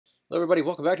Hello everybody,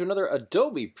 welcome back to another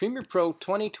Adobe Premiere Pro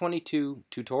 2022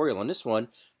 tutorial. On this one,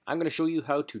 I'm going to show you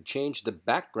how to change the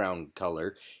background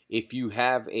color. If you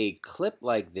have a clip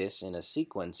like this in a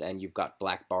sequence and you've got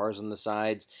black bars on the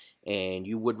sides and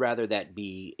you would rather that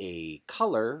be a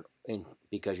color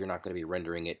because you're not going to be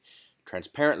rendering it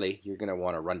transparently, you're going to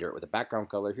want to render it with a background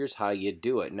color. Here's how you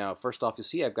do it. Now, first off, you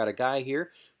see I've got a guy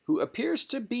here who appears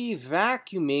to be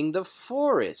vacuuming the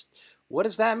forest. What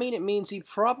does that mean? It means he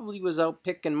probably was out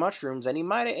picking mushrooms and he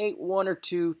might have ate one or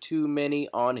two too many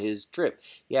on his trip.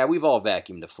 Yeah, we've all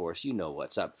vacuumed the forest. You know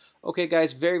what's up. Okay,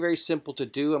 guys, very, very simple to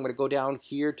do. I'm going to go down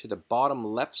here to the bottom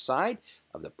left side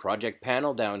of the project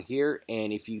panel down here.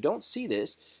 And if you don't see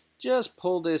this, just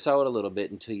pull this out a little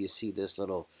bit until you see this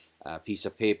little piece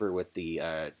of paper with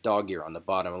the dog ear on the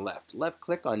bottom left. Left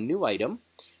click on New Item.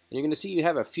 And you're going to see you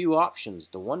have a few options.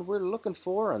 The one we're looking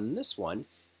for on this one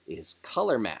is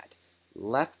Color Matte.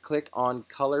 Left click on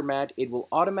Color Matte. It will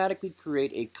automatically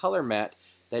create a color matte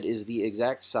that is the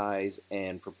exact size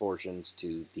and proportions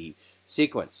to the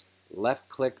sequence. Left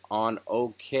click on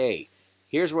OK.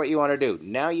 Here's what you want to do.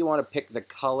 Now you want to pick the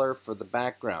color for the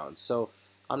background. So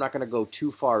I'm not going to go too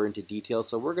far into detail.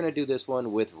 So we're going to do this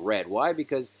one with red. Why?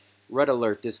 Because red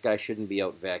alert, this guy shouldn't be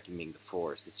out vacuuming the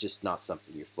forest. It's just not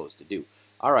something you're supposed to do.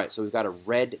 Alright, so we've got a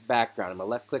red background. I'm going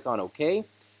to left click on OK.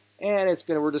 And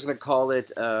we're just going to call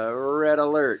it red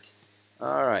alert.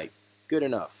 All right, good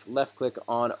enough. Left click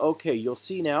on OK. You'll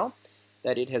see now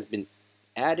that it has been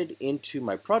added into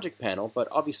my project panel, but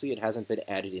obviously it hasn't been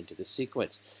added into the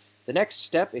sequence. The next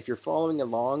step, if you're following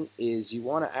along, is you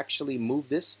want to actually move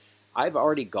this. I've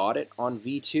already got it on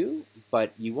V2,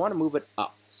 but you want to move it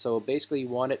up. So basically you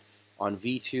want it on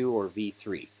V2 or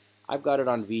V3. I've got it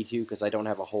on V2 because I don't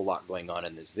have a whole lot going on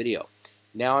in this video.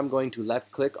 Now I'm going to left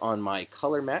click on my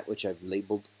color matte, which I've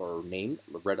labeled or named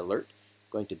red alert. I'm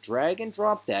going to drag and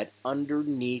drop that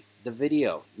underneath the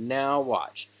video. Now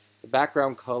watch. The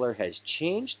background color has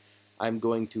changed. I'm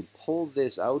going to pull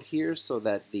this out here so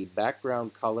that the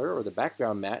background color or the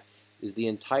background matte is the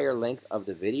entire length of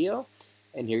the video.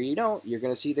 And here you don't. You're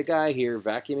going to see the guy here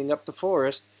vacuuming up the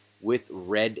forest with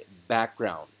red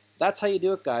background. That's how you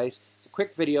do it, guys. It's a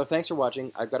quick video. Thanks for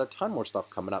watching. I've got a ton more stuff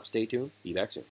coming up. Stay tuned. Be back soon.